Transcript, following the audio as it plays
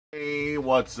Hey,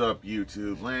 what's up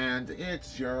YouTube land?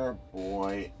 It's your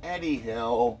boy Eddie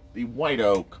Hill, the White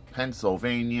Oak,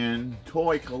 Pennsylvanian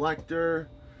toy collector,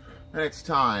 and it's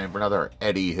time for another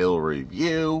Eddie Hill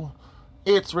review.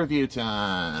 It's review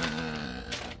time,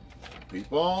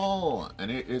 people, and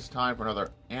it is time for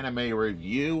another anime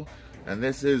review, and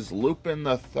this is Lupin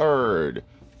the Third,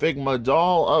 Figma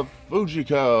doll of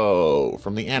Fujiko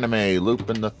from the anime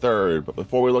Lupin the Third. But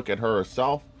before we look at her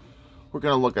herself, we're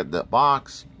going to look at the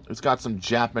box. It's got some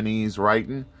Japanese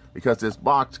writing because this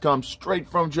box comes straight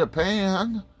from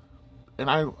Japan.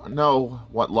 And I know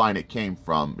what line it came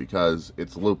from because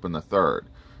it's Lupin the Third.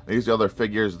 These are the other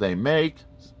figures they make.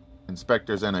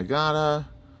 Inspector Zenigata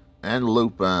and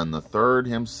Lupin the Third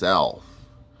himself.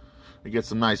 You get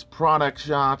some nice product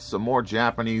shots, some more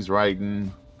Japanese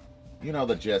writing. You know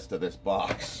the gist of this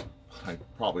box.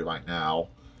 Probably right now.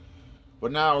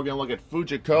 But now we're going to look at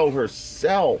Fujiko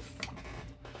herself.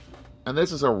 And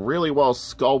this is a really well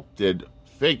sculpted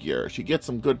figure. She gets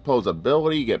some good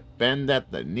posability. You get bend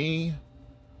at the knee.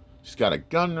 She's got a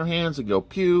gun in her hands and go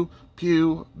pew,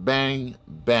 pew, bang,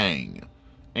 bang.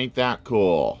 Ain't that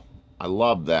cool? I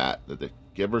love that. That they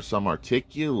give her some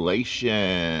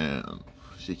articulation.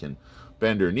 She can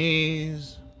bend her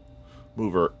knees,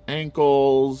 move her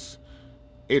ankles.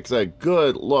 It's a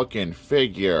good looking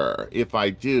figure, if I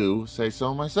do say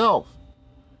so myself.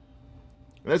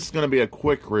 This is going to be a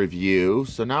quick review,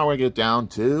 so now we're going to get down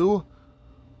to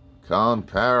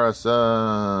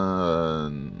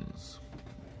comparisons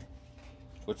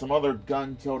with some other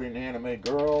gun-toting anime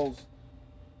girls.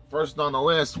 First on the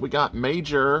list, we got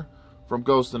Major from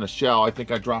Ghost in a Shell. I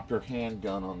think I dropped her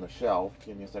handgun on the shelf.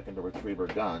 Give me a second to retrieve her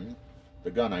gun.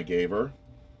 The gun I gave her.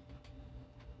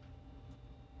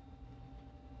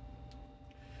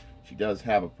 She does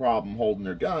have a problem holding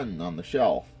her gun on the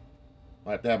shelf.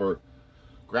 I have to have her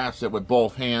grasp it with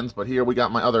both hands, but here we got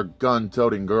my other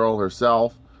gun-toting girl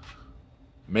herself,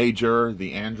 Major,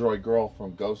 the android girl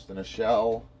from Ghost in a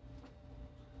Shell.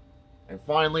 And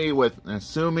finally with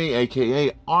Nasumi,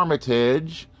 aka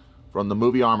Armitage, from the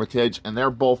movie Armitage, and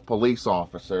they're both police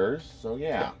officers, so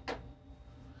yeah.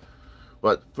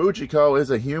 But Fujiko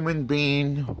is a human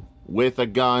being with a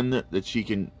gun that she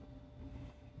can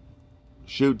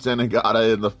shoot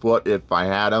Zenigata in the foot if I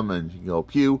had him, and she can go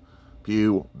pew,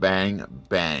 pew, bang,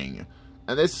 bang.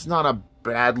 And this is not a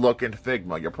bad-looking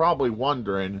Figma. You're probably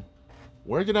wondering,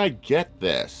 where did I get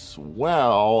this?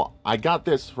 Well, I got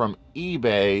this from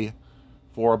eBay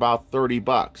for about 30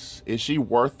 bucks. Is she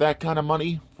worth that kind of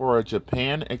money for a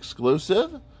Japan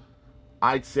exclusive?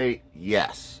 I'd say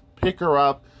yes. Pick her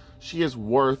up. She is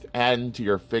worth adding to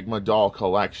your Figma doll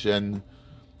collection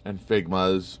and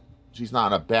Figmas. She's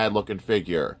not a bad-looking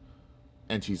figure.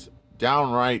 And she's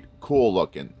downright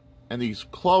cool-looking. And these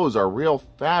clothes are real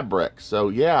fabric, so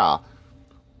yeah,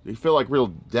 they feel like real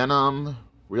denim,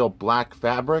 real black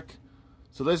fabric.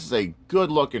 So this is a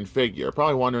good-looking figure.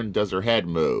 Probably wondering, does her head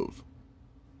move?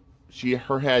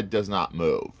 Her head does not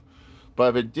move. But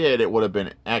if it did, it would have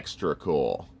been extra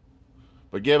cool.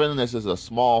 But given this is a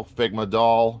small Figma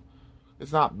doll,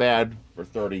 it's not bad for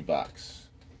 30 bucks.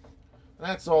 And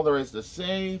that's all there is to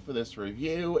say for this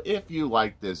review. If you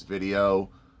like this video,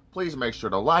 please make sure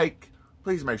to like.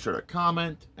 Please make sure to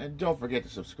comment, and don't forget to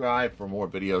subscribe for more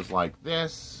videos like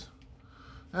this.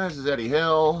 This is Eddie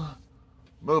Hill,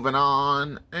 moving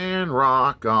on and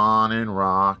rock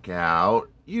out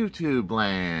YouTube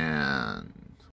land.